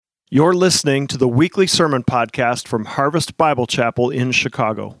You're listening to the weekly sermon podcast from Harvest Bible Chapel in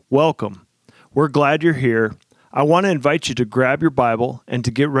Chicago. Welcome. We're glad you're here. I want to invite you to grab your Bible and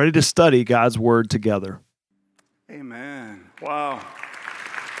to get ready to study God's Word together. Amen. Wow.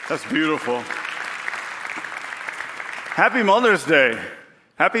 That's beautiful. Happy Mother's Day.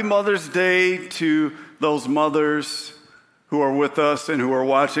 Happy Mother's Day to those mothers who are with us and who are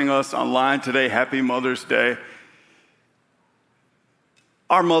watching us online today. Happy Mother's Day.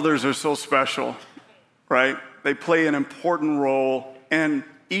 Our mothers are so special, right? They play an important role in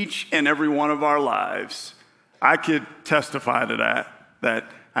each and every one of our lives. I could testify to that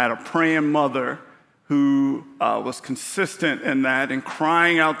I had a praying mother who was consistent in that and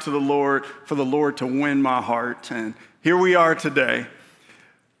crying out to the Lord for the Lord to win my heart. And here we are today.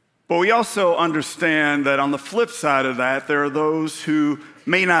 But we also understand that on the flip side of that, there are those who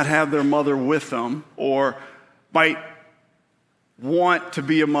may not have their mother with them or might want to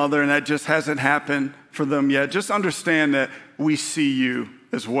be a mother and that just hasn't happened for them yet. Just understand that we see you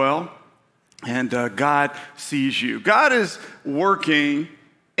as well, and God sees you. God is working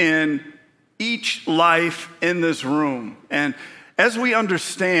in each life in this room, and as we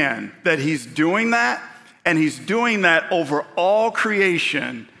understand that He's doing that, and He's doing that over all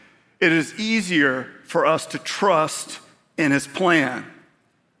creation, it is easier for us to trust in His plan.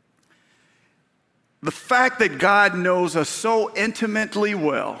 The fact that God knows us so intimately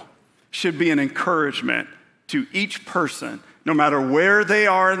well should be an encouragement to each person, no matter where they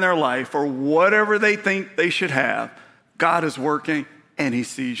are in their life or whatever they think they should have. God is working and He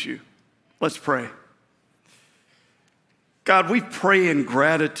sees you. Let's pray. God, we pray in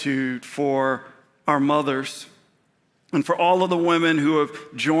gratitude for our mothers and for all of the women who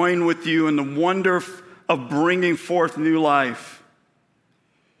have joined with you in the wonder of bringing forth new life.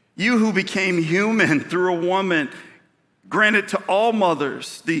 You who became human through a woman, granted to all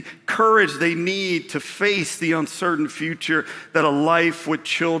mothers the courage they need to face the uncertain future that a life with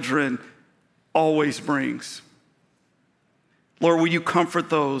children always brings. Lord, will you comfort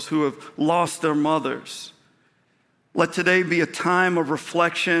those who have lost their mothers? Let today be a time of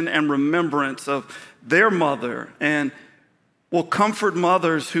reflection and remembrance of their mother, and will comfort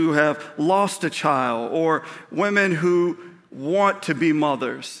mothers who have lost a child or women who want to be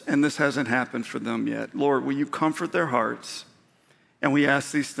mothers, and this hasn't happened for them yet. Lord, will you comfort their hearts? And we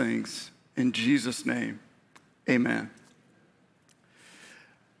ask these things in Jesus' name. Amen.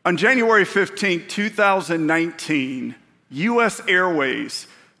 On January 15, 2019, U.S. Airways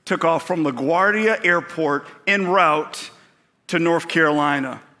took off from LaGuardia Airport en route to North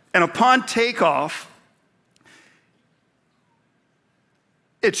Carolina. And upon takeoff,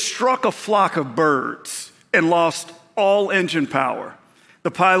 it struck a flock of birds and lost all engine power. The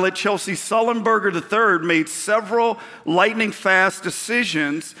pilot, Chelsea Sullenberger III, made several lightning-fast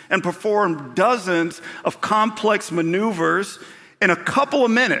decisions and performed dozens of complex maneuvers in a couple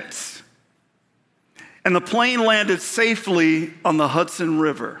of minutes. And the plane landed safely on the Hudson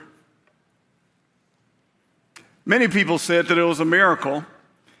River. Many people said that it was a miracle,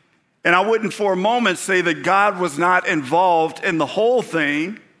 and I wouldn't for a moment say that God was not involved in the whole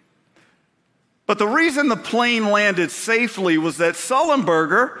thing. But the reason the plane landed safely was that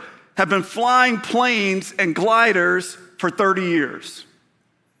Sullenberger had been flying planes and gliders for 30 years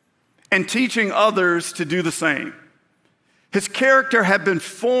and teaching others to do the same. His character had been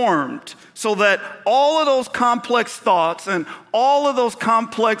formed so that all of those complex thoughts and all of those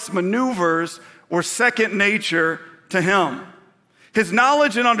complex maneuvers were second nature to him. His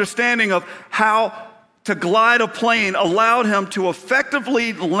knowledge and understanding of how to glide a plane allowed him to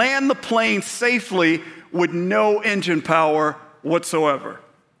effectively land the plane safely with no engine power whatsoever.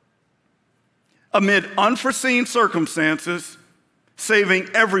 Amid unforeseen circumstances, saving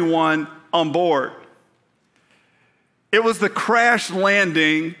everyone on board. It was the crash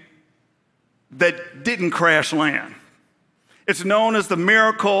landing that didn't crash land. It's known as the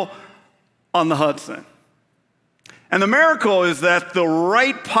miracle on the Hudson. And the miracle is that the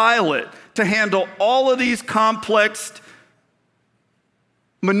right pilot to handle all of these complex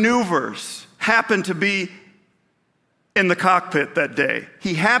maneuvers happened to be in the cockpit that day.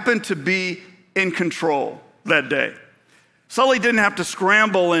 He happened to be in control that day. Sully didn't have to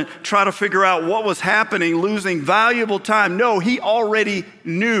scramble and try to figure out what was happening, losing valuable time. No, he already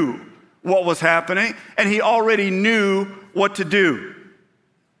knew what was happening, and he already knew what to do.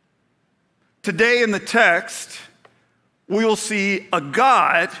 Today in the text, we will see a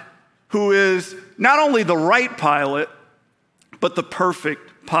God who is not only the right pilot, but the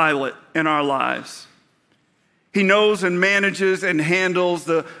perfect pilot in our lives. He knows and manages and handles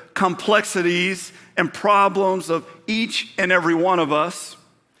the complexities and problems of each and every one of us.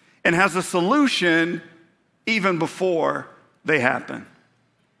 and has a solution even before they happen.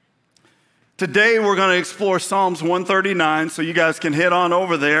 Today, we're going to explore Psalms 139, so you guys can head on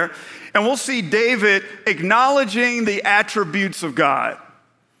over there, and we'll see David acknowledging the attributes of God.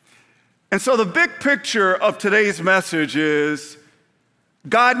 And so the big picture of today's message is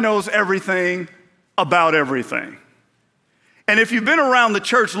God knows everything about everything. And if you've been around the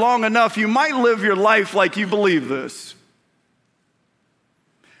church long enough, you might live your life like you believe this.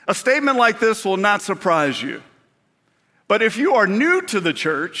 A statement like this will not surprise you. But if you are new to the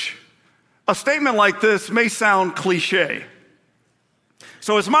church, a statement like this may sound cliche.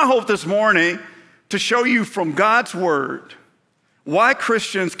 So it's my hope this morning to show you from God's word why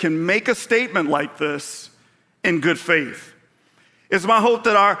Christians can make a statement like this in good faith. It's my hope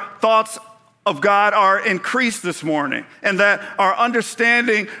that our thoughts of God are increased this morning, and that our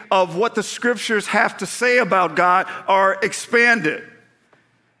understanding of what the scriptures have to say about God are expanded,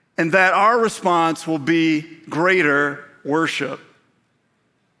 and that our response will be greater worship.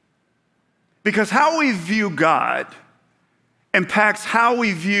 Because how we view God impacts how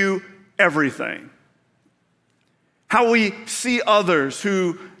we view everything. How we see others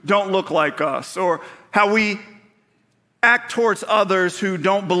who don't look like us, or how we act towards others who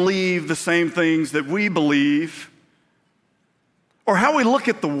don't believe the same things that we believe, or how we look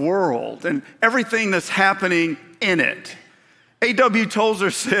at the world and everything that's happening in it. A.W.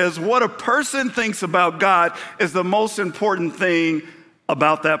 Tozer says, what a person thinks about God is the most important thing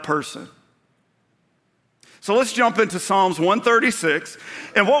about that person. So let's jump into Psalms 136,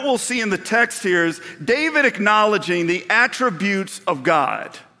 and what we'll see in the text here is David acknowledging the attributes of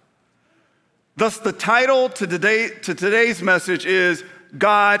God. Thus, the title to today's message is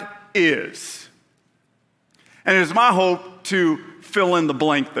God Is. And it is my hope to fill in the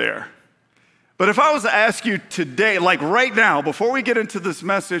blank there. But if I was to ask you today, like right now, before we get into this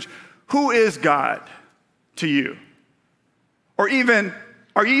message, who is God to you? Or even,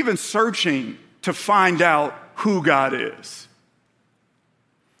 are you even searching to find out who God is?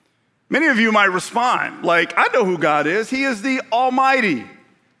 Many of you might respond, like, I know who God is. He is the Almighty.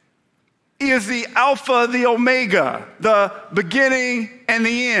 He is the Alpha, the Omega, the beginning and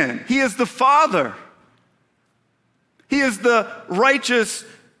the end. He is the Father. He is the righteous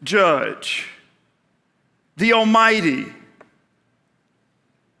judge, the Almighty.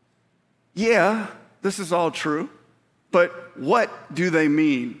 Yeah, this is all true, but what do they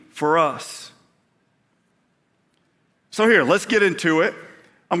mean for us? So here, let's get into it.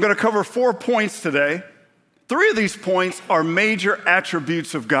 I'm going to cover 4 points today. 3 of these points are major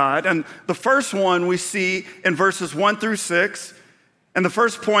attributes of God. And the first one we see in verses 1 through 6. And the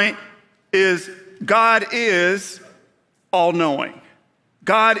first point is God is all-knowing.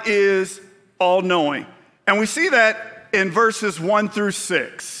 God is all-knowing. And we see that in verses 1 through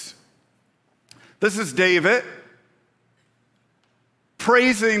 6. This is David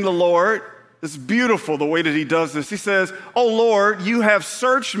praising the Lord. It's beautiful the way that he does this. He says, "Oh Lord, you have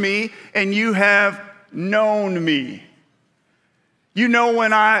searched me and you have known me. You know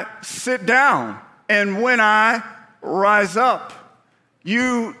when I sit down and when I rise up.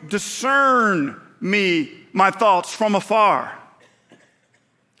 You discern me, my thoughts from afar.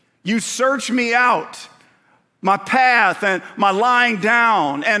 You search me out, my path and my lying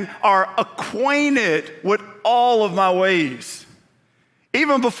down, and are acquainted with all of my ways.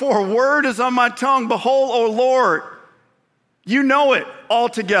 Even before a word is on my tongue, behold, O Lord, you know it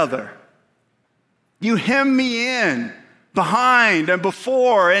altogether. You hem me in behind and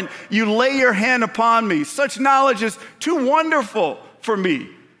before, and you lay your hand upon me. Such knowledge is too wonderful for me.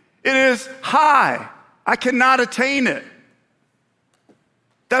 It is high. I cannot attain it."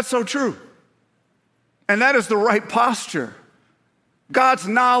 That's so true. And that is the right posture. God's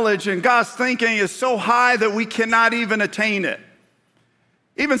knowledge and God's thinking is so high that we cannot even attain it.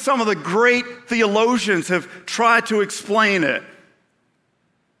 Even some of the great theologians have tried to explain it.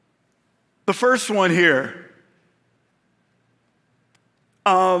 The first one here,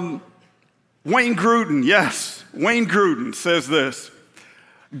 Wayne Grudem, yes, Wayne Grudem says this: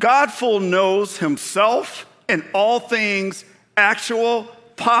 God full knows himself and all things actual,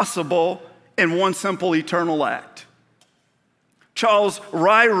 possible, in one simple eternal act. Charles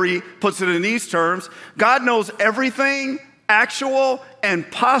Ryrie puts it in these terms: God knows everything actual and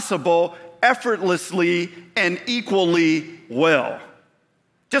possible effortlessly and equally well.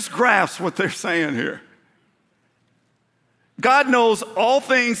 Just grasp what they're saying here. God knows all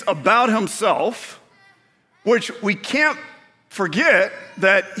things about himself, which we can't forget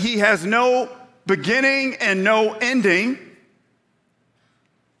that he has no beginning and no ending.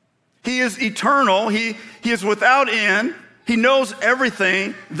 He is eternal. He is without end. He knows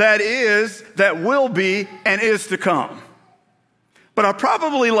everything that is, that will be, and is to come. But I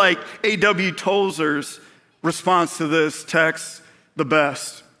probably like A.W. Tozer's response to this text the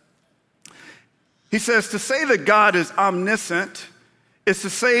best. He says, to say that God is omniscient is to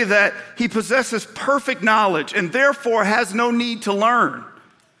say that he possesses perfect knowledge and therefore has no need to learn.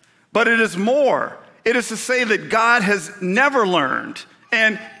 But it is more. It is to say that God has never learned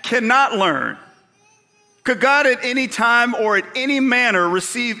and cannot learn. Could God at any time or at any manner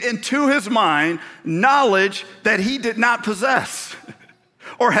receive into his mind knowledge that he did not possess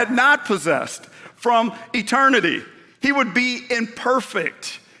or had not possessed from eternity? He would be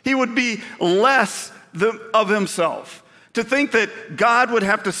imperfect. He would be less of himself. To think that God would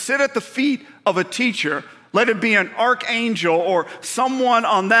have to sit at the feet of a teacher, let it be an archangel or someone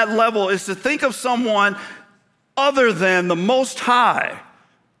on that level, is to think of someone other than the Most High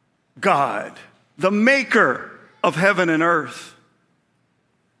God, the maker of heaven and earth.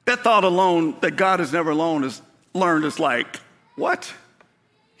 That thought alone, that God has never learned, is like, what?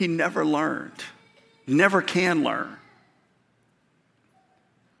 He never learned, never can learn.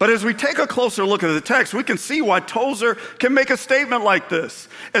 But as we take a closer look at the text, we can see why Tozer can make a statement like this.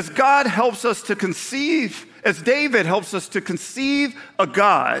 As God helps us to conceive, as David helps us to conceive a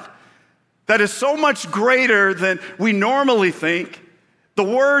God that is so much greater than we normally think, the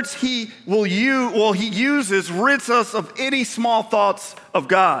words he uses rids us of any small thoughts of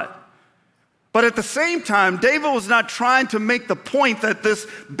God. But at the same time, David was not trying to make the point that this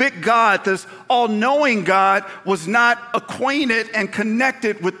big God, this all-knowing God, was not acquainted and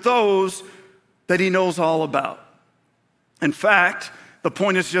connected with those that he knows all about. In fact, the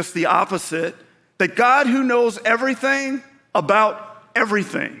point is just the opposite, that God, who knows everything about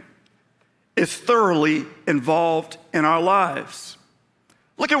everything, is thoroughly involved in our lives.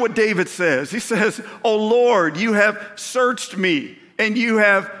 Look at what David says. He says, "O Lord, you have searched me and you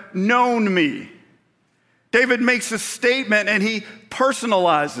have known me." David makes a statement and he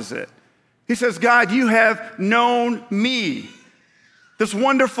personalizes it. He says, God, you have known me. This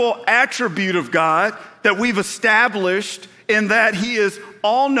wonderful attribute of God that we've established in that he is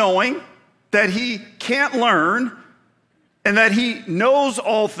all-knowing, that he can't learn, and that he knows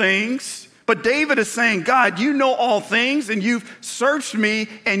all things. But David is saying, God, you know all things, and you've searched me,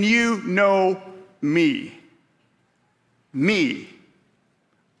 and you know me. Me.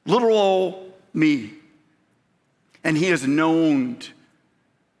 Literal old me. And he has known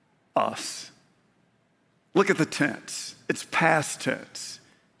us. Look at the tense. It's past tense.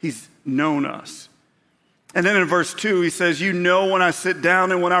 He's known us. And then in verse 2, he says, you know when I sit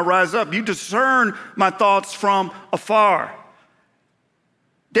down and when I rise up. You discern my thoughts from afar.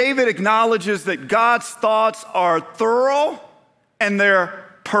 David acknowledges that God's thoughts are thorough and they're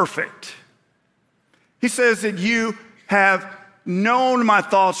perfect. He says that you have known my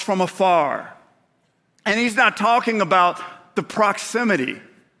thoughts from afar. And he's not talking about the proximity.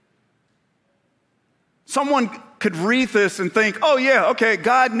 Someone could read this and think, oh yeah, okay,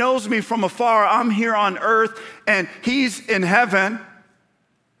 God knows me from afar. I'm here on earth and he's in heaven.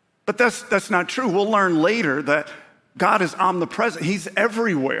 But that's not true. We'll learn later that God is omnipresent. He's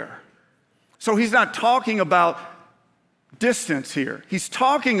everywhere. So he's not talking about distance here. He's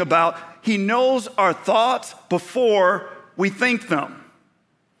talking about he knows our thoughts before we think them.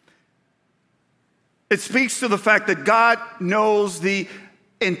 It speaks to the fact that God knows the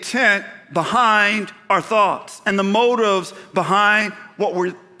intent behind our thoughts and the motives behind what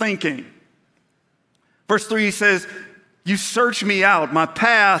we're thinking. Verse 3 says, you search me out, my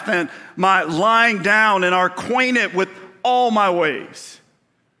path and my lying down, and are acquainted with all my ways.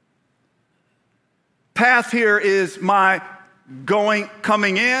 Path here is my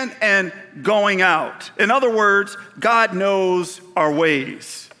coming in and going out. In other words, God knows our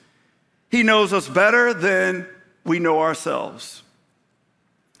ways. He knows us better than we know ourselves.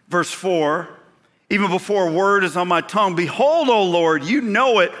 Verse 4, even before a word is on my tongue, behold, O Lord, you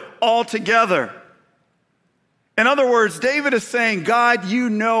know it altogether. In other words, David is saying, God, you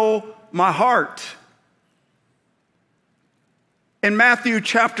know my heart. In Matthew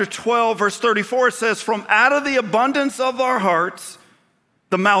chapter 12, verse 34, it says, from out of the abundance of our hearts,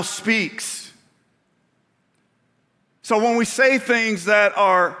 the mouth speaks. So when we say things that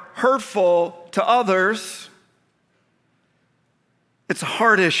are hurtful to others, it's a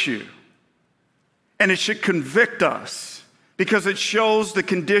heart issue. And it should convict us because it shows the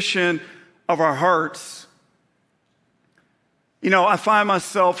condition of our hearts. You know, I find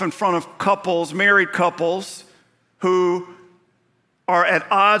myself in front of couples, married couples, who are at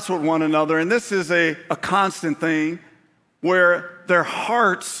odds with one another. And this is a constant thing where their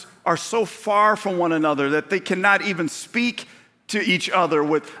hearts are so far from one another that they cannot even speak to each other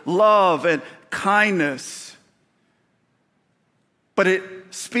with love and kindness. But it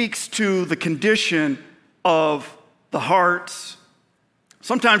speaks to the condition of the hearts.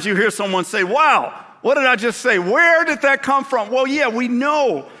 Sometimes you hear someone say, wow, what did I just say? Where did that come from? Well, yeah, we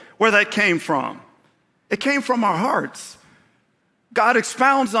know where that came from. It came from our hearts. God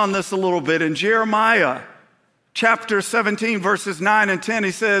expounds on this a little bit in Jeremiah chapter 17, verses 9 and 10.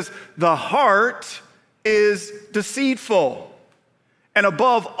 He says, the heart is deceitful and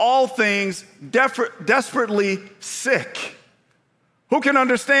above all things desperately sick. Who can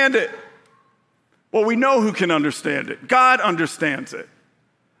understand it? Well, we know who can understand it. God understands it.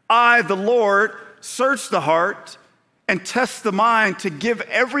 I, the Lord, search the heart and test the mind to give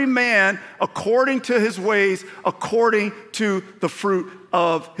every man according to his ways, according to the fruit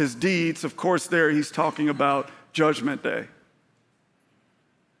of his deeds. Of course, there he's talking about Judgment Day.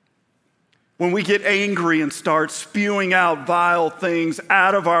 When we get angry and start spewing out vile things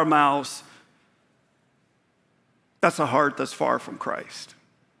out of our mouths, that's a heart that's far from Christ.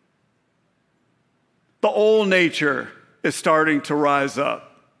 The old nature is starting to rise up.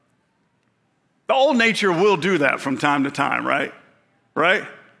 The old nature will do that from time to time, right? Right?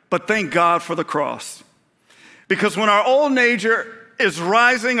 But thank God for the cross. Because when our old nature is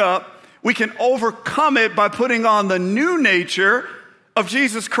rising up, we can overcome it by putting on the new nature of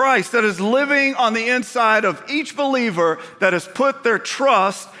Jesus Christ that is living on the inside of each believer that has put their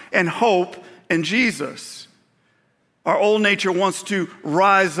trust and hope in Jesus. Our old nature wants to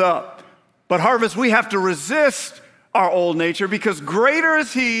rise up. But Harvest, we have to resist our old nature because greater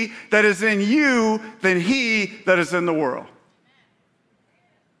is he that is in you than he that is in the world.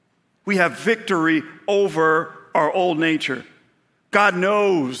 We have victory over our old nature. God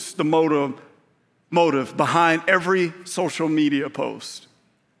knows the motive behind every social media post.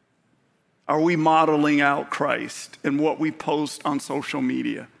 Are we modeling out Christ in what we post on social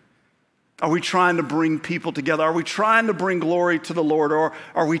media? Are we trying to bring people together? Are we trying to bring glory to the Lord? Or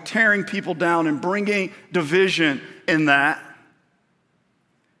are we tearing people down and bringing division in that?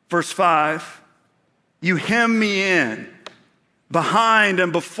 Verse 5, you hem me in behind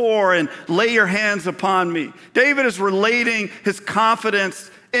and before and lay your hands upon me. David is relating his confidence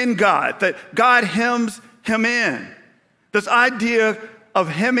in God, that God hems him in. This idea of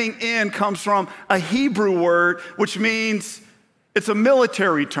hemming in comes from a Hebrew word, which means it's a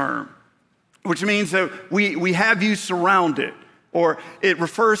military term, which means that we have you surrounded, or it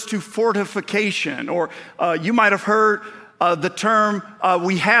refers to fortification, or you might have heard the term,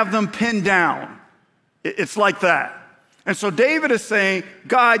 we have them pinned down. It's like that. And so David is saying,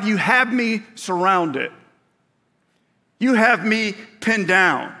 God, you have me surrounded. You have me pinned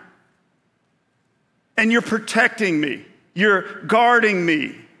down. And you're protecting me. You're guarding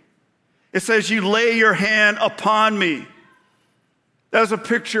me. It says you lay your hand upon me. That's a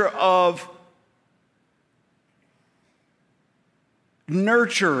picture of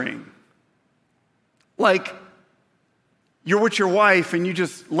nurturing. Like you're with your wife and you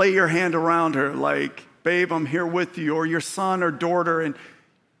just lay your hand around her like, babe, I'm here with you, or your son or daughter, and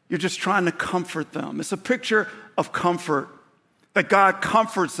you're just trying to comfort them. It's a picture of comfort, that God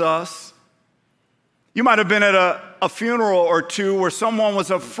comforts us. You might have been at a funeral or two where someone was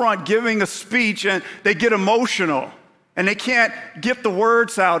up front giving a speech and they get emotional and they can't get the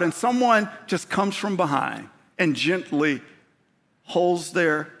words out, and someone just comes from behind and gently holds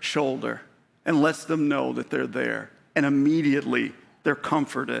their shoulder and lets them know that they're there, and immediately they're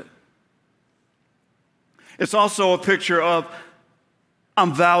comforted. It's also a picture of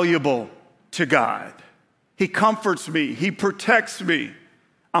I'm valuable to God. He comforts me. He protects me.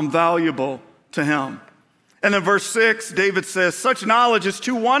 I'm valuable to him. And then verse 6, David says, such knowledge is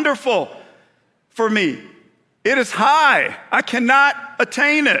too wonderful for me. It is high. I cannot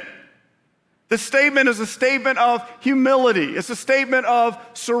attain it. This statement is a statement of humility. It's a statement of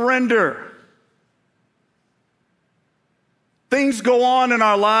surrender. Things go on in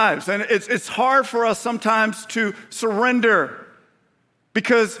our lives, and it's hard for us sometimes to surrender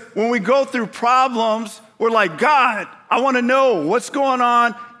because when we go through problems, we're like, God, I want to know what's going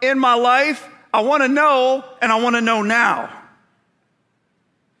on in my life. I want to know, and I want to know now.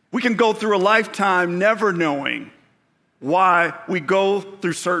 We can go through a lifetime never knowing why we go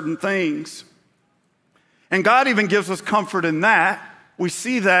through certain things. And God even gives us comfort in that. We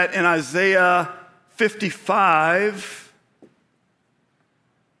see that in Isaiah 55.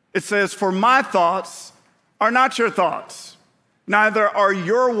 It says, for my thoughts are not your thoughts, neither are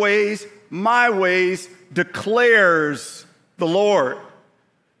your ways my ways, declares the Lord.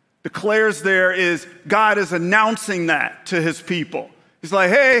 Declares there is, God is announcing that to his people. He's like,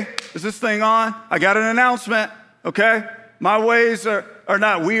 hey, is this thing on? I got an announcement, okay? My ways are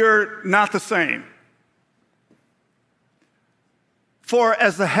not, we are not the same. For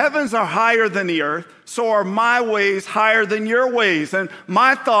as the heavens are higher than the earth, so are my ways higher than your ways, and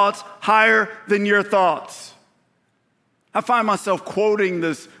my thoughts higher than your thoughts. I find myself quoting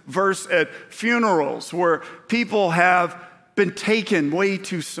this verse at funerals where people have been taken way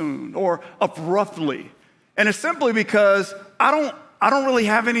too soon or abruptly. And it's simply because I don't really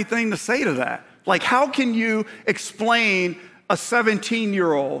have anything to say to that. Like, how can you explain a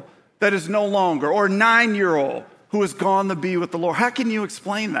 17-year-old that is no longer, or a 9-year-old who has gone to be with the Lord? How can you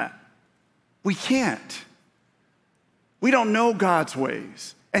explain that? We can't. We don't know God's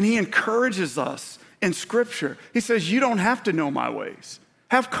ways. And he encourages us in Scripture. He says, you don't have to know my ways.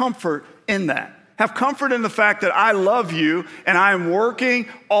 Have comfort in that. Have comfort in the fact that I love you and I am working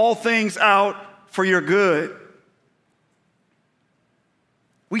all things out for your good.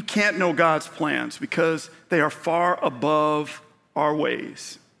 We can't know God's plans because they are far above our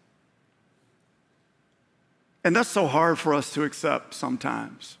ways. And that's so hard for us to accept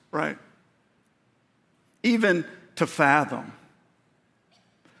sometimes, right? Even to fathom.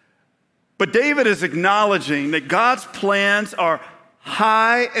 But David is acknowledging that God's plans are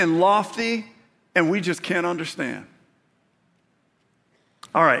high and lofty, and we just can't understand.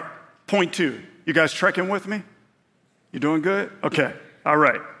 All right, point 2. You guys trekking with me? You doing good? Okay, all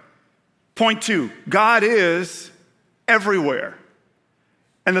right. Point 2, God is everywhere.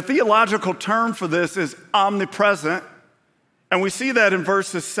 And the theological term for this is omnipresent. And we see that in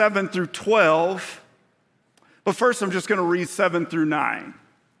verses 7 through 12. But first, I'm just going to read 7 through 9.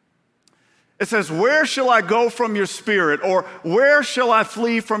 It says, where shall I go from your spirit? Or where shall I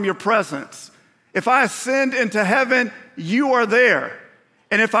flee from your presence? If I ascend into heaven, you are there.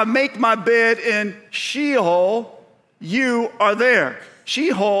 And if I make my bed in Sheol, you are there.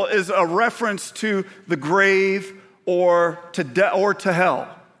 Sheol is a reference to the grave or to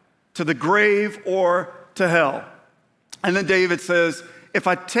hell, to the grave or to hell. And then David says, if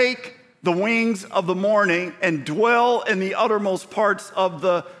I take the wings of the morning and dwell in the uttermost parts of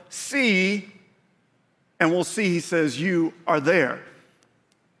the sea, and we'll see, he says, you are there.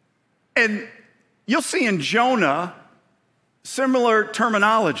 And you'll see in Jonah similar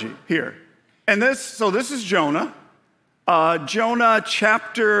terminology here. And this is Jonah. Jonah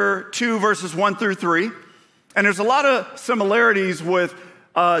chapter 2, verses 1 through 3. And there's a lot of similarities with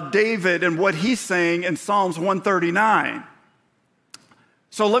David and what he's saying in Psalms 139.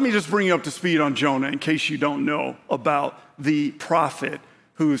 So let me just bring you up to speed on Jonah in case you don't know about the prophet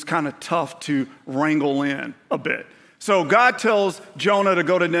who's kind of tough to wrangle in a bit. So God tells Jonah to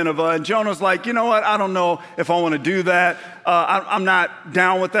go to Nineveh, and Jonah's like, you know what? I don't know if I want to do that. I'm not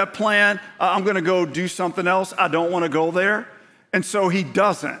down with that plan. I'm going to go do something else. I don't want to go there. And so he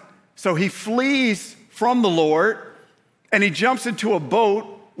doesn't. So he flees from the Lord, and he jumps into a boat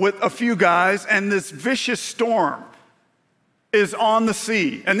with a few guys, and this vicious storm is on the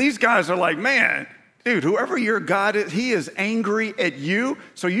sea. And these guys are like, man, dude, whoever your God is, he is angry at you,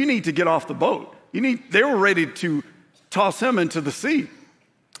 so you need to get off the boat. They were ready to toss him into the sea.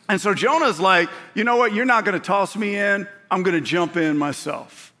 And so Jonah's like, you know what? You're not going to toss me in. I'm going to jump in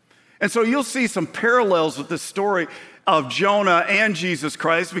myself. And so you'll see some parallels with this story of Jonah and Jesus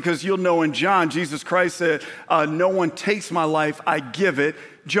Christ, because you'll know in John, Jesus Christ said, no one takes my life, I give it.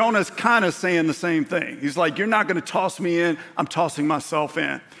 Jonah's kind of saying the same thing. He's like, you're not going to toss me in. I'm tossing myself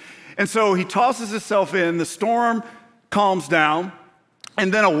in. And so he tosses himself in. The storm calms down,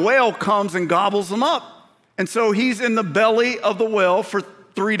 and then a whale comes and gobbles him up. And so he's in the belly of the whale for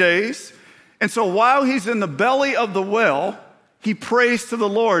 3 days. And so while he's in the belly of the whale, he prays to the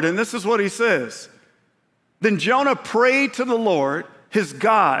Lord. And this is what he says. Then Jonah prayed to the Lord, his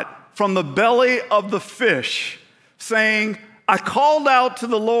God, from the belly of the fish, saying, I called out to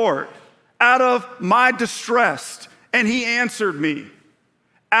the Lord out of my distress, and he answered me.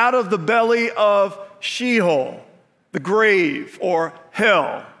 Out of the belly of Sheol, the grave or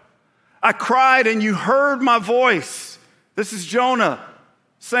hell, I cried and you heard my voice. This is Jonah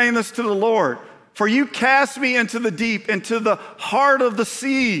saying this to the Lord. For you cast me into the deep, into the heart of the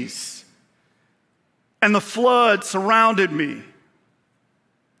seas, and the flood surrounded me.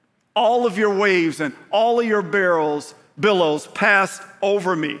 All of your waves and all of your billows passed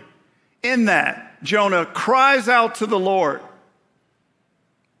over me. In that, Jonah cries out to the Lord,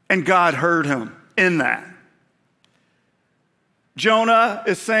 and God heard him in that. Jonah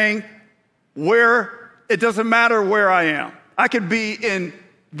is saying, it doesn't matter where I am. I could be in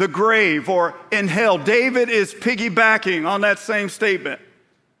the grave or in hell. David is piggybacking on that same statement.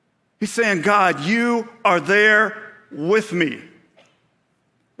 He's saying, God, you are there with me.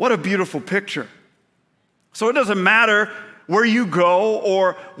 What a beautiful picture. So it doesn't matter where you go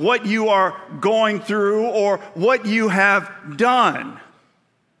or what you are going through or what you have done.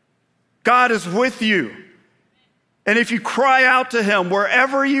 God is with you. And if you cry out to him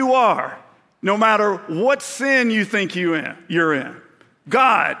wherever you are, no matter what sin you think you're in,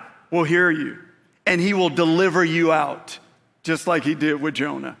 God will hear you and he will deliver you out, just like he did with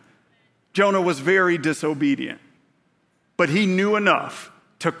Jonah. Jonah was very disobedient, but he knew enough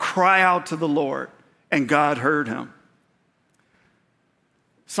to cry out to the Lord, and God heard him.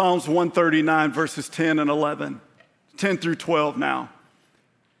 Psalms 139, verses 10 and 11, 10 through 12 now.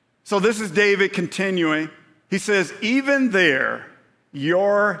 So this is David continuing. He says, even there,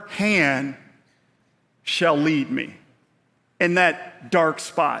 your hand shall lead me in that dark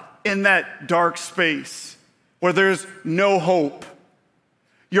spot, in that dark space where there's no hope.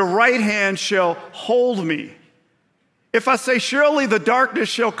 Your right hand shall hold me. If I say, surely the darkness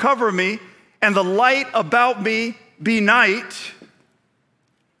shall cover me, and the light about me be night,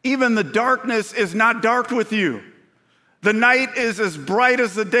 even the darkness is not dark with you. The night is as bright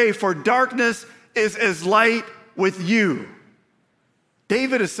as the day, for darkness is as light with you.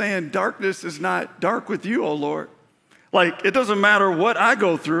 David is saying, darkness is not dark with you, O Lord. Like, it doesn't matter what I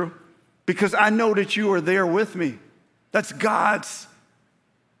go through, because I know that you are there with me. That's God's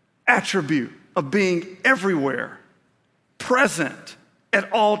attribute of being everywhere, present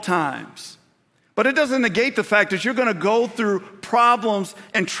at all times. But it doesn't negate the fact that you're going to go through problems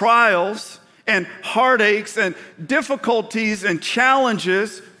and trials and heartaches and difficulties and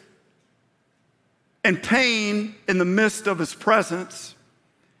challenges and pain in the midst of his presence.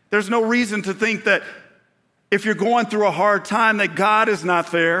 There's no reason to think that if you're going through a hard time that God is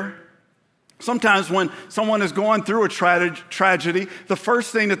not there. Sometimes when someone is going through a tragedy, the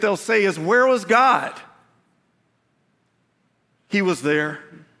first thing that they'll say is, where was God? He was there.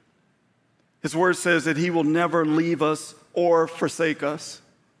 His word says that he will never leave us or forsake us.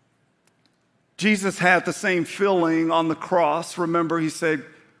 Jesus had the same feeling on the cross. Remember, he said,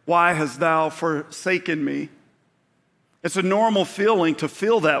 why hast thou forsaken me? It's a normal feeling to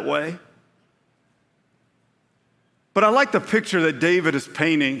feel that way. But I like the picture that David is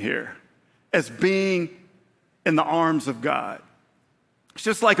painting here as being in the arms of God. It's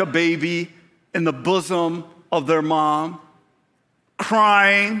just like a baby in the bosom of their mom,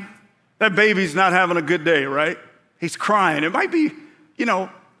 crying. That baby's not having a good day, right? He's crying. It might be,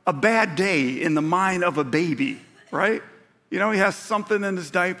 a bad day in the mind of a baby, right? He has something in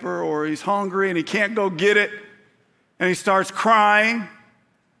his diaper or he's hungry and he can't go get it. And he starts crying.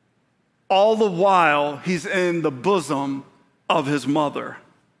 All the while, he's in the bosom of his mother.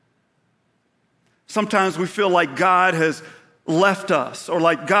 Sometimes we feel like God has left us or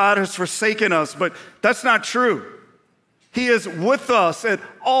like God has forsaken us, but that's not true. He is with us at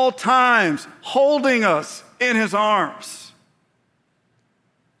all times, holding us in his arms.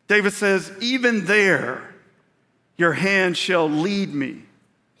 David says, even there, your hand shall lead me,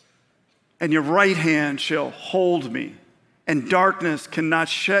 and your right hand shall hold me, and darkness cannot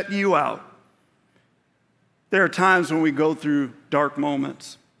shut you out. There are times when we go through dark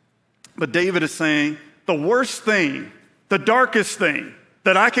moments. But David is saying, the worst thing, the darkest thing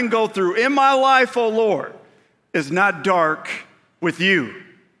that I can go through in my life, O Lord, is not dark with you.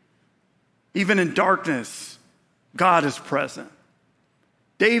 Even in darkness, God is present.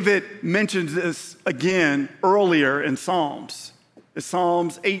 David mentions this again earlier in Psalms. It's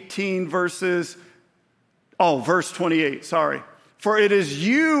Psalms 18 verse 28, sorry. For it is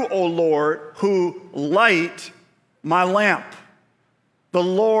you, O Lord, who light my lamp. The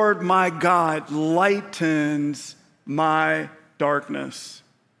Lord my God lightens my darkness.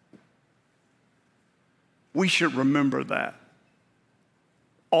 We should remember that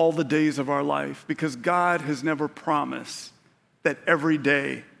all the days of our life, because God has never promised that every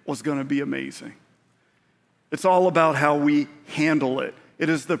day was going to be amazing. It's all about how we handle it. It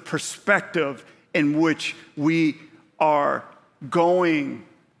is the perspective in which we are going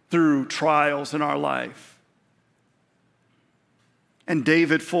through trials in our life. And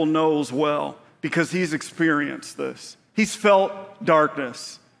David full knows well, because he's experienced this. He's felt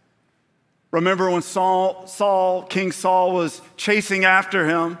darkness. Remember when King Saul was chasing after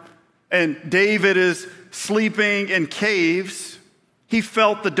him, and David is sleeping in caves. He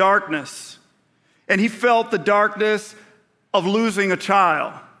felt the darkness. And he felt the darkness of losing a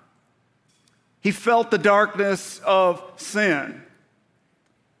child. He felt the darkness of sin.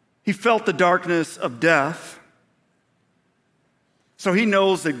 He felt the darkness of death. So he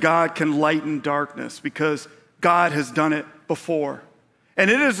knows that God can lighten darkness because God has done it before. And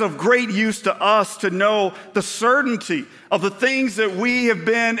it is of great use to us to know the certainty of the things that we have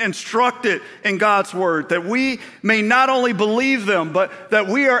been instructed in God's word, that we may not only believe them, but that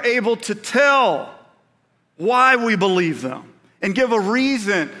we are able to tell why we believe them and give a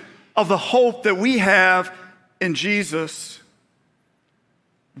reason of the hope that we have in Jesus.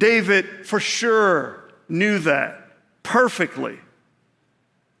 David for sure knew that perfectly.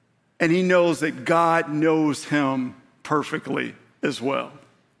 And he knows that God knows him perfectly as well.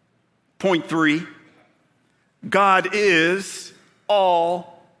 Point 3, God is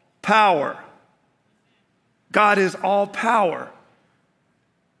all power. God is all power.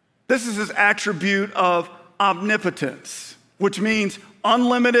 This is his attribute of omnipotence, which means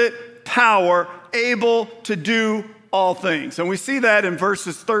unlimited power, able to do all things. And we see that in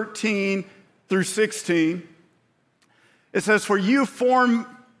verses 13 through 16. It says, "For you formed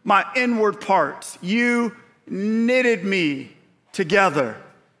my inward parts. You knitted me together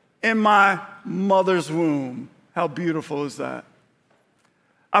in my mother's womb." How beautiful is that?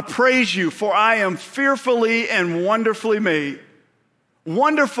 "I praise you, for I am fearfully and wonderfully made.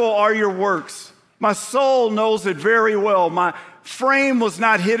 Wonderful are your works. My soul knows it very well. My frame was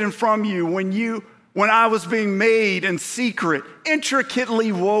not hidden from you when I was being made in secret,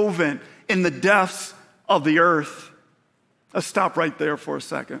 intricately woven in the depths of the earth." Let's stop right there for a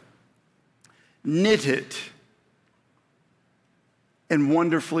second. Knitted and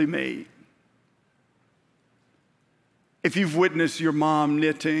wonderfully made. If you've witnessed your mom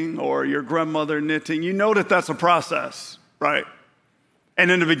knitting or your grandmother knitting, you know that that's a process, right? And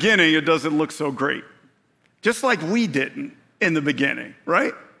in the beginning, it doesn't look so great. Just like we didn't in the beginning,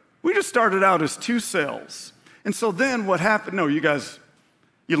 right? We just started out as two cells. And so then what happened? No, you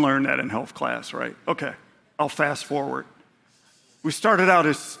learned that in health class, right? Okay, I'll fast forward. We started out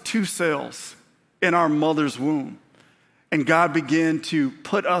as two cells in our mother's womb. And God began to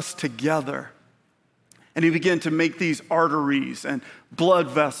put us together. And he began to make these arteries and blood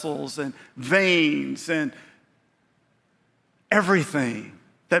vessels and veins and everything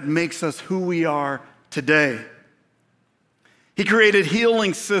that makes us who we are today. He created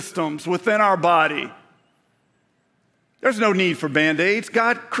healing systems within our body. There's no need for Band-Aids.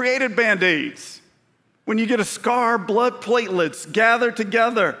 God created Band-Aids. When you get a scar, blood platelets gather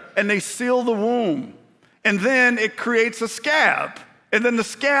together and they seal the wound. And then it creates a scab. And then the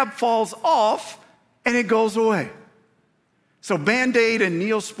scab falls off and it goes away. So Band-Aid and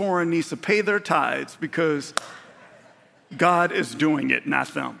Neosporin needs to pay their tithes because God is doing it, not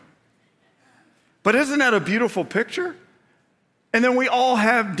them. But isn't that a beautiful picture? And then we all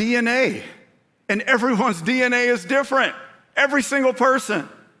have DNA. And everyone's DNA is different. Every single person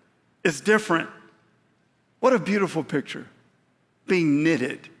is different. What a beautiful picture. Being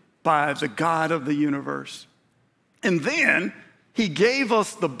knitted by the God of the universe. And then he gave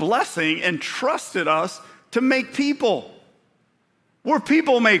us the blessing and trusted us to make people. We're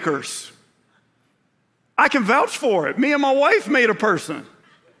people makers. I can vouch for it. Me and my wife made a person.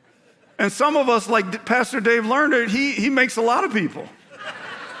 And some of us, like Pastor Dave Lerner, he makes a lot of people.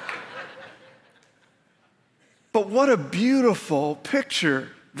 But what a beautiful picture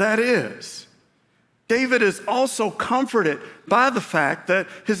that is. David is also comforted by the fact that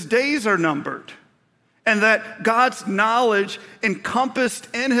his days are numbered and that God's knowledge encompassed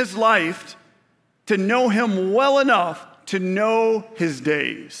in his life to know him well enough to know his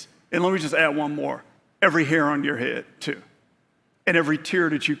days. And let me just add one more. Every hair on your head, too. And every tear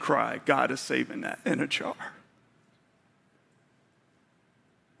that you cry, God is saving that in a jar.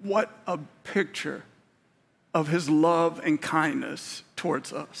 What a picture of his love and kindness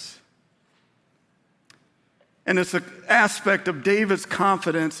towards us. And it's an aspect of David's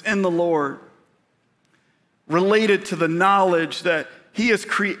confidence in the Lord related to the knowledge that he is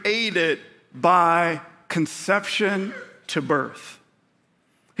created by conception to birth.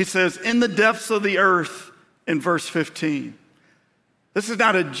 He says, in the depths of the earth, in verse 15. This is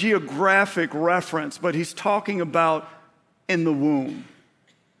not a geographic reference, but he's talking about in the womb.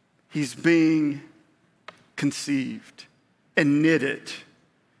 He's being conceived and knitted.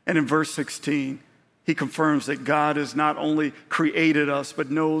 And in verse 16, he confirms that God has not only created us, but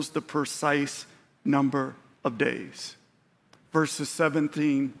knows the precise number of days. Verses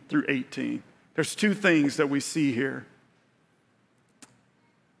 17 through 18. There's two things that we see here.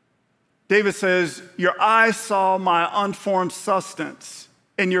 David says, your eyes saw my unformed substance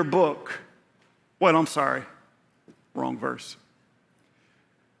in your book. Wait, I'm sorry. Wrong verse.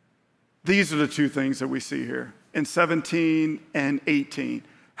 These are the two things that we see here in 17 and 18.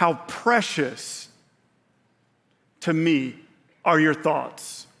 How precious to me are your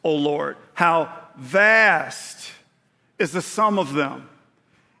thoughts, O Lord. How vast is the sum of them.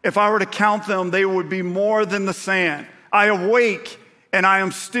 If I were to count them, they would be more than the sand. I awake and I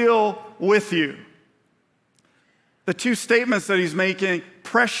am still with you. The two statements that he's making,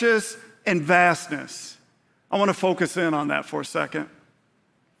 precious and vastness. I want to focus in on that for a second.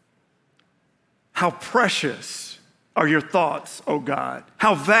 How precious are your thoughts, O God?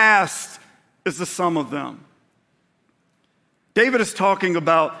 How vast is the sum of them? David is talking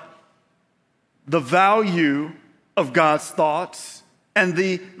about the value of God's thoughts and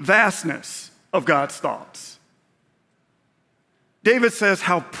the vastness of God's thoughts. David says,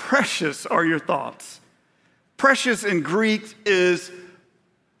 how precious are your thoughts? Precious in Greek is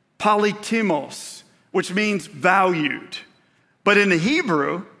polytimos, which means valued. But in the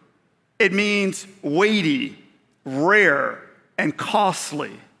Hebrew, it means weighty, rare, and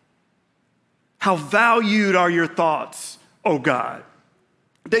costly. How valued are your thoughts, O God?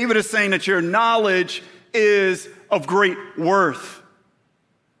 David is saying that your knowledge is of great worth.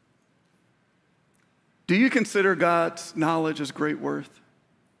 Do you consider God's knowledge as great worth?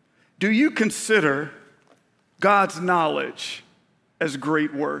 Do you consider God's knowledge as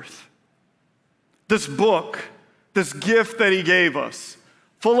great worth? This book, this gift that he gave us,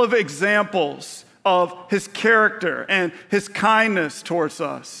 full of examples of his character and his kindness towards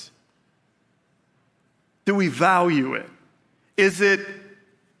us. Do we value it? Is it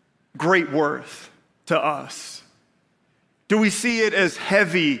great worth to us? Do we see it as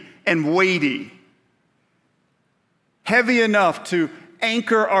heavy and weighty? Heavy enough to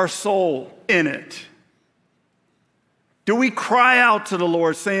anchor our soul in it? Do we cry out to the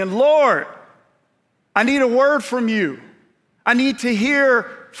Lord saying, Lord, I need a word from you. I need to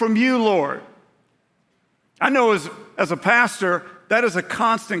hear from you, Lord. I know as a pastor, that is a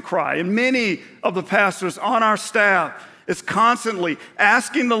constant cry. And many of the pastors on our staff is constantly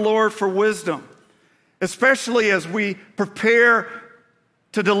asking the Lord for wisdom, especially as we prepare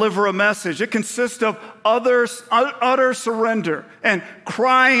to deliver a message. It consists of utter surrender and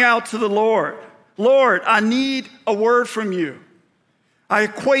crying out to the Lord. Lord, I need a word from you. I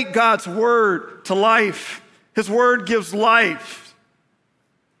equate God's word to life. His word gives life.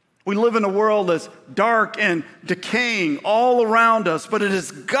 We live in a world that's dark and decaying all around us, but it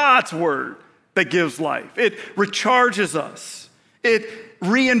is God's word that gives life. It recharges us. It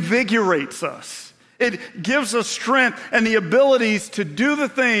reinvigorates us. It gives us strength and the abilities to do the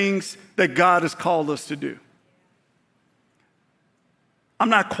things that God has called us to do. I'm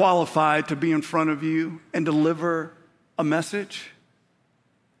not qualified to be in front of you and deliver a message.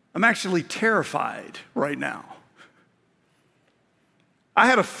 I'm actually terrified right now. I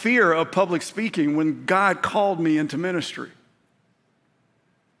had a fear of public speaking when God called me into ministry.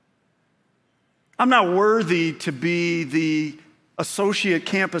 I'm not worthy to be the associate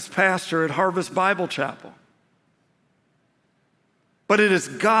campus pastor at Harvest Bible Chapel. But it is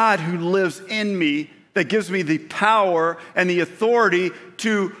God who lives in me that gives me the power and the authority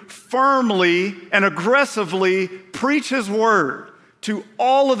to firmly and aggressively preach his word to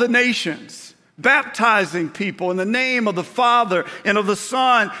all of the nations, baptizing people in the name of the Father and of the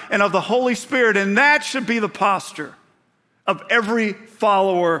Son and of the Holy Spirit. And that should be the posture of every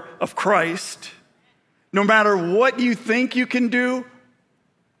follower of Christ. No matter what you think you can do,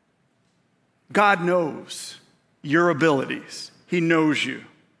 God knows your abilities. He knows you.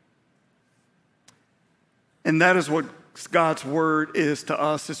 And that is what God's word is to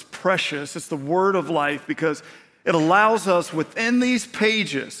us. It's precious. It's the word of life because it allows us within these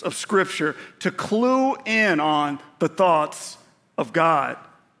pages of Scripture to clue in on the thoughts of God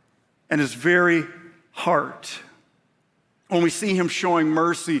and his very heart. When we see him showing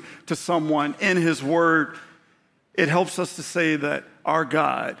mercy to someone in his word, it helps us to say that our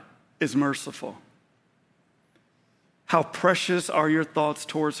God is merciful. How precious are your thoughts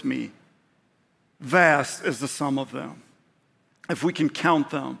towards me? Vast is the sum of them. If we can count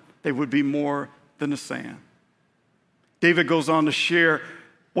them, they would be more than the sand. David goes on to share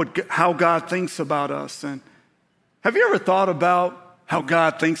how God thinks about us. And have you ever thought about how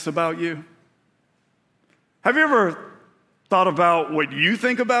God thinks about you? Have you ever thought about what you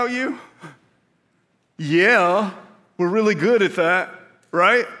think about you? Yeah, we're really good at that,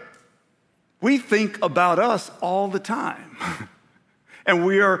 right? We think about us all the time. And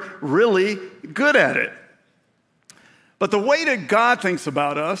we are really good at it. But the way that God thinks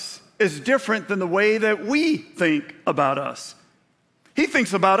about us is different than the way that we think about us. He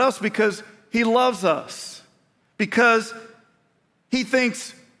thinks about us because he loves us, because he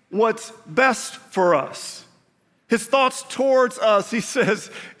thinks what's best for us. His thoughts towards us, he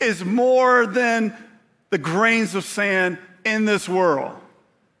says, is more than the grains of sand in this world.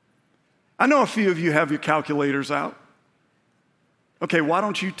 I know a few of you have your calculators out. Okay, why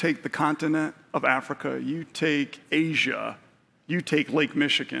don't you take the continent of Africa? You take Asia. You take Lake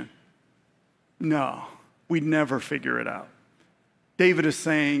Michigan. No, we'd never figure it out. David is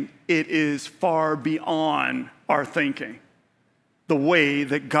saying it is far beyond our thinking, the way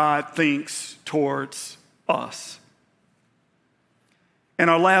that God thinks towards us. And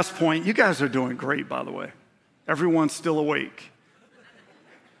our last point, you guys are doing great, by the way. Everyone's still awake.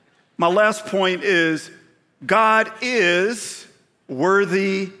 My last point is God is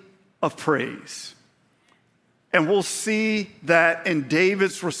worthy of praise. And we'll see that in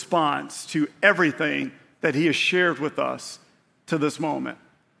David's response to everything that he has shared with us to this moment.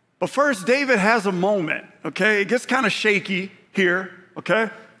 But first, David has a moment, okay? It gets kind of shaky here, okay?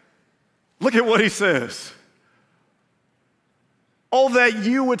 Look at what he says. Oh, that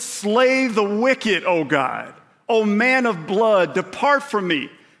you would slay the wicked, O God. O man of blood, depart from me.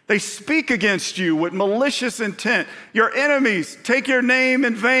 They speak against you with malicious intent. Your enemies take your name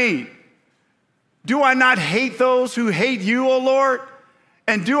in vain. Do I not hate those who hate you, O Lord?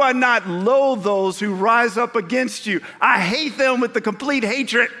 And do I not loathe those who rise up against you? I hate them with the complete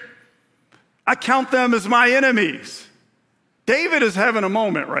hatred. I count them as my enemies. David is having a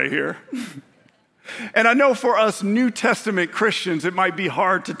moment right here. And I know for us New Testament Christians, it might be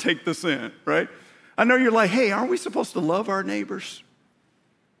hard to take this in, right? I know you're like, hey, aren't we supposed to love our neighbors?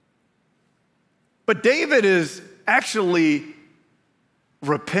 But David is actually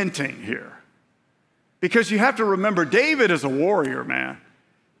repenting here. Because you have to remember, David is a warrior, man.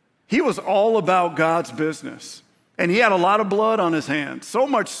 He was all about God's business. And he had a lot of blood on his hands, so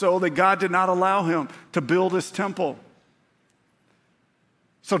much so that God did not allow him to build his temple.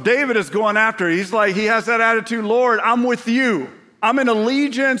 So David is going after it. He's like, he has that attitude, Lord, I'm with you. I'm in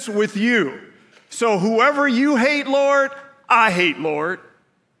allegiance with you. So whoever you hate, Lord, I hate, Lord.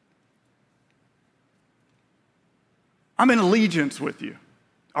 I'm in allegiance with you.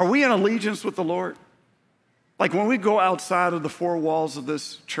 Are we in allegiance with the Lord? Like when we go outside of the four walls of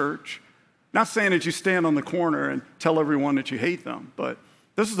this church, not saying that you stand on the corner and tell everyone that you hate them, but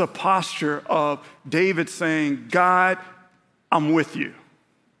this is a posture of David saying, God, I'm with you.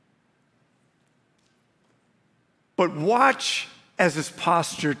 But watch as his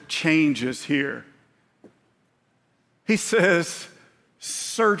posture changes here. He says,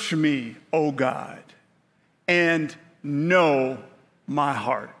 search me, O God, and know my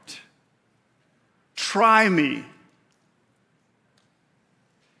heart. Try me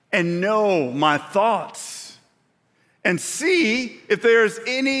and know my thoughts, and see if there's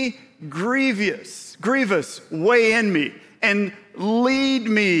any grievous way in me, and lead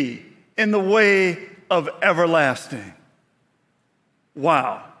me in the way of everlasting.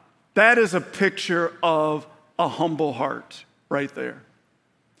 Wow, that is a picture of a humble heart right there.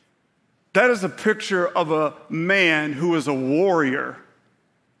 That is a picture of a man who is a warrior.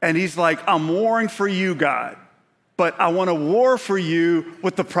 And he's like, I'm warring for you, God, but I want to war for you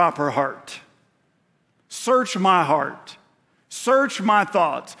with the proper heart. Search my heart. Search my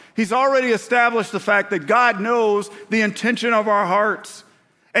thoughts. He's already established the fact that God knows the intention of our hearts.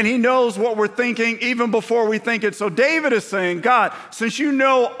 And he knows what we're thinking even before we think it. So David is saying, God, since you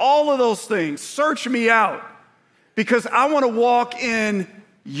know all of those things, search me out, because I want to walk in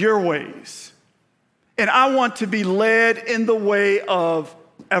your ways. And I want to be led in the way of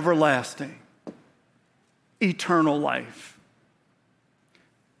everlasting, eternal life.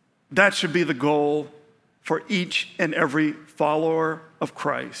 That should be the goal for each and every follower of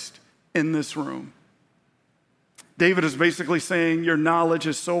Christ in this room. David is basically saying, your knowledge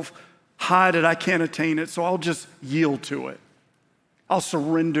is so high that I can't attain it, so I'll just yield to it. I'll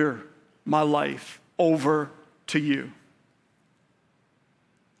surrender my life over to you.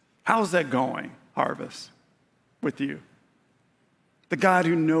 How's that going, Harvest, with you? The God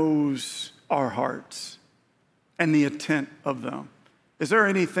who knows our hearts and the intent of them. Is there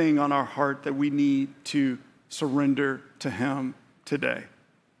anything on our heart that we need to surrender to him today?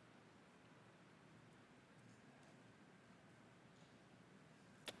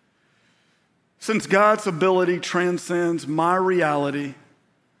 Since God's ability transcends my reality,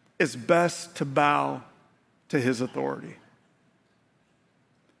 it's best to bow to his authority.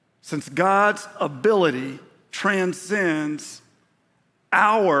 Since God's ability transcends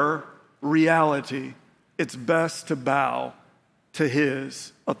our reality, it's best to bow to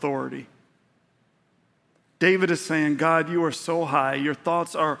his authority. David is saying, God, you are so high. Your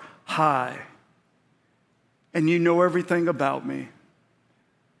thoughts are high. And you know everything about me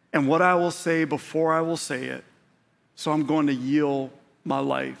and what I will say before I will say it. So I'm going to yield my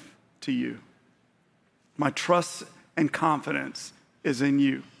life to you. My trust and confidence is in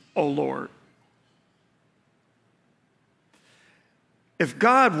you, O Lord. If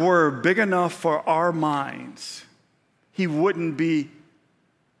God were big enough for our minds, he wouldn't be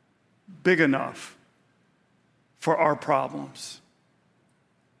big enough for our problems.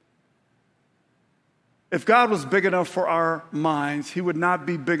 If God was big enough for our minds, he would not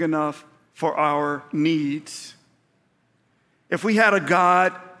be big enough for our needs. If we had a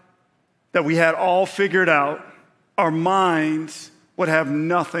God that we had all figured out, our minds would have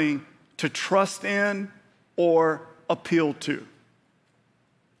nothing to trust in or appeal to.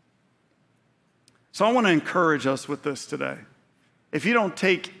 So I want to encourage us with this today. If you don't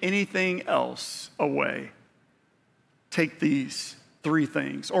take anything else away, take these three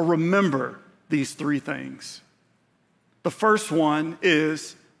things, or remember these three things. The first one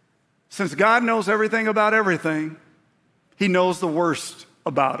is, since God knows everything about everything, he knows the worst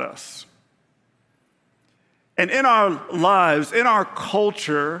about us. And in our lives, in our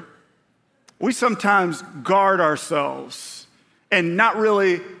culture, we sometimes guard ourselves and not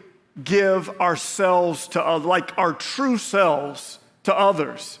really give ourselves to others, like our true selves to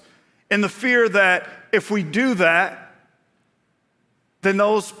others, in the fear that if we do that, then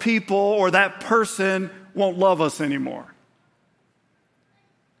those people or that person won't love us anymore.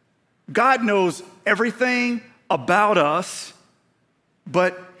 God knows everything about us,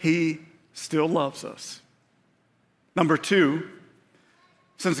 but he still loves us. Number two,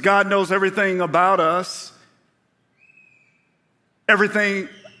 since God knows everything about us, everything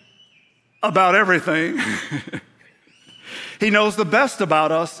about everything, he knows the best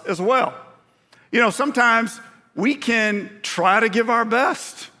about us as well. You know, sometimes we can try to give our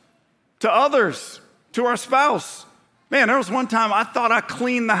best to others, to our spouse. Man, there was one time I thought I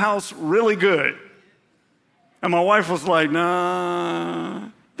cleaned the house really good. And my wife was like, nah,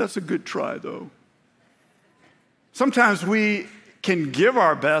 that's a good try though. Sometimes we can give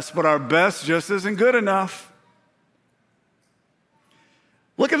our best, but our best just isn't good enough.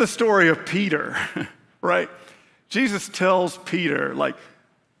 Look at the story of Peter, right? Jesus tells Peter, like,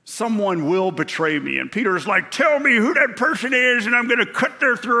 someone will betray me. And Peter's like, tell me who that person is and I'm going to cut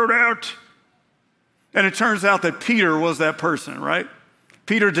their throat out. And it turns out that Peter was that person, right?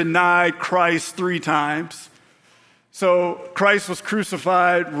 Peter denied Christ 3 times. So Christ was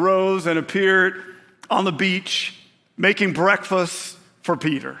crucified, rose, and appeared on the beach making breakfast for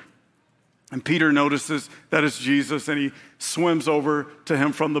Peter. And Peter notices that it's Jesus, and he swims over to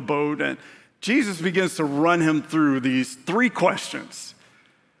him from the boat. And Jesus begins to run him through these 3 questions.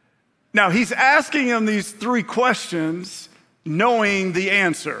 Now, he's asking him these 3 questions knowing the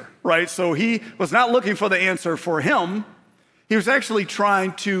answer, right? So he was not looking for the answer for him. He was actually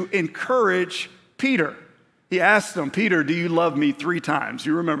trying to encourage Peter. He asked him, Peter, do you love me 3 times?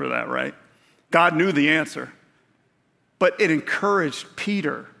 You remember that, right? God knew the answer. But it encouraged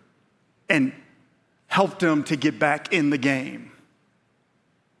Peter and helped him to get back in the game.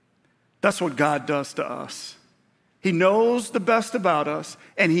 That's what God does to us. He knows the best about us,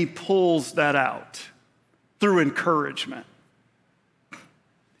 and he pulls that out through encouragement.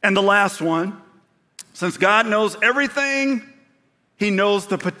 And the last one, since God knows everything, he knows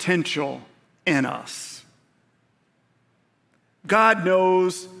the potential in us. God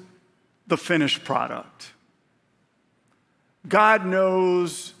knows the finished product. God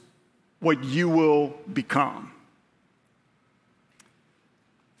knows what you will become.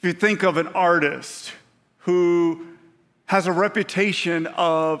 If you think of an artist who has a reputation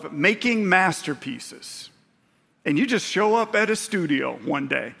of making masterpieces, and you just show up at a studio one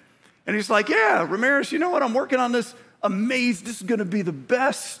day, and he's like, yeah, Romarez, you know what? I'm working on this this is going to be the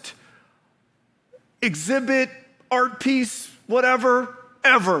best exhibit, art piece, whatever,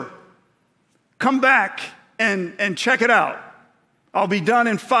 ever. Come back and check it out. I'll be done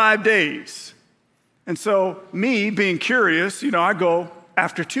in 5 days. And so me being curious, I go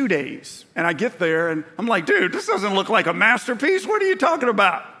after 2 days. And I get there and I'm like, dude, this doesn't look like a masterpiece. What are you talking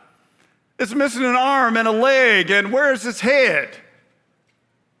about? It's missing an arm and a leg, and where's its head?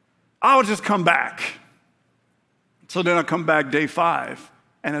 I'll just come back. So then I come back day 5,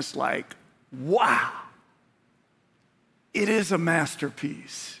 and it's like, wow, it is a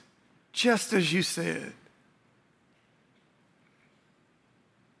masterpiece, just as you said.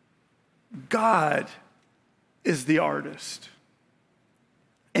 God is the artist,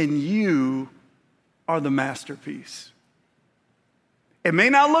 and you are the masterpiece. It may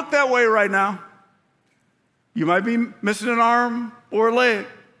not look that way right now. You might be missing an arm or a leg,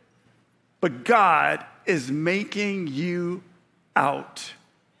 but God is making you out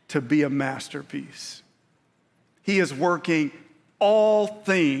to be a masterpiece. He is working all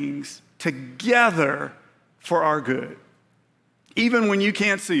things together for our good, even when you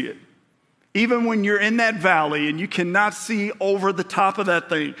can't see it. Even when you're in that valley and you cannot see over the top of that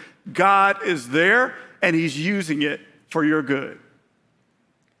thing, God is there and he's using it for your good.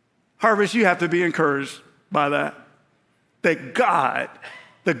 Harvest, you have to be encouraged by that. That God,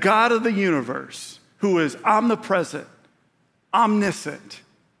 the God of the universe, who is omnipresent, omniscient,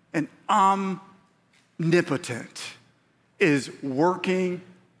 and omnipotent, is working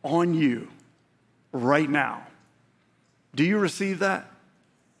on you right now. Do you receive that?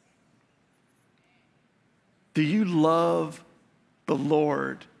 Do you love the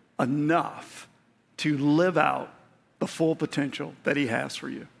Lord enough to live out the full potential that he has for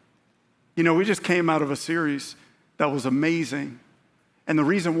you? You know, we just came out of a series that was amazing. And the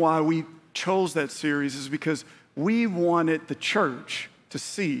reason why we chose that series is because we wanted the church to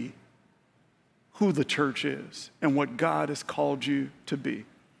see who the church is and what God has called you to be.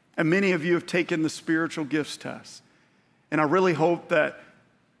 And many of you have taken the spiritual gifts test. And I really hope that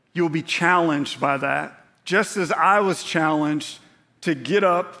you'll be challenged by that, just as I was challenged to get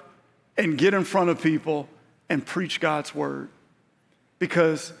up and get in front of people and preach God's word.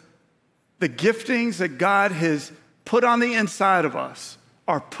 Because the giftings that God has put on the inside of us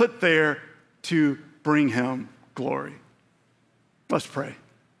are put there to bring him glory. Let's pray.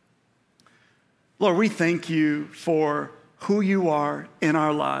 Lord, we thank you for who you are in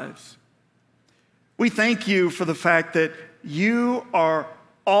our lives. We thank you for the fact that you are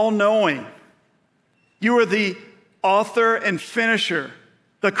all-knowing. You are the author and finisher,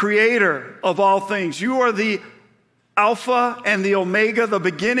 the creator of all things. You are the Alpha and the Omega, the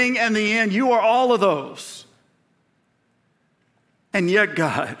beginning and the end. You are all of those. And yet,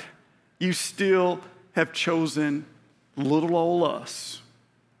 God, you still have chosen little old us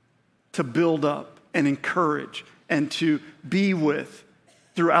to build up and encourage and to be with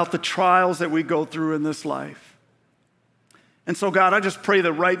throughout the trials that we go through in this life. And so, God, I just pray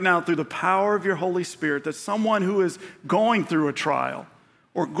that right now, through the power of your Holy Spirit, that someone who is going through a trial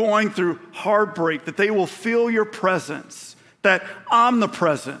or going through heartbreak, that they will feel your presence, that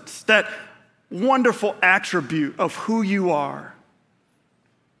omnipresence, that wonderful attribute of who you are,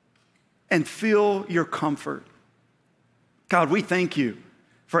 and feel your comfort. God, we thank you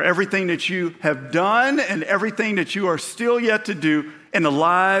for everything that you have done and everything that you are still yet to do in the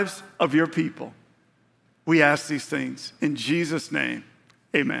lives of your people. We ask these things in Jesus' name,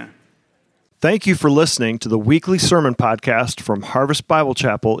 amen. Thank you for listening to the weekly sermon podcast from Harvest Bible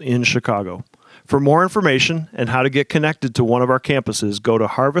Chapel in Chicago. For more information and how to get connected to one of our campuses, go to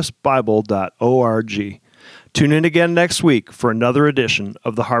harvestbible.org. Tune in again next week for another edition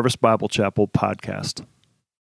of the Harvest Bible Chapel podcast.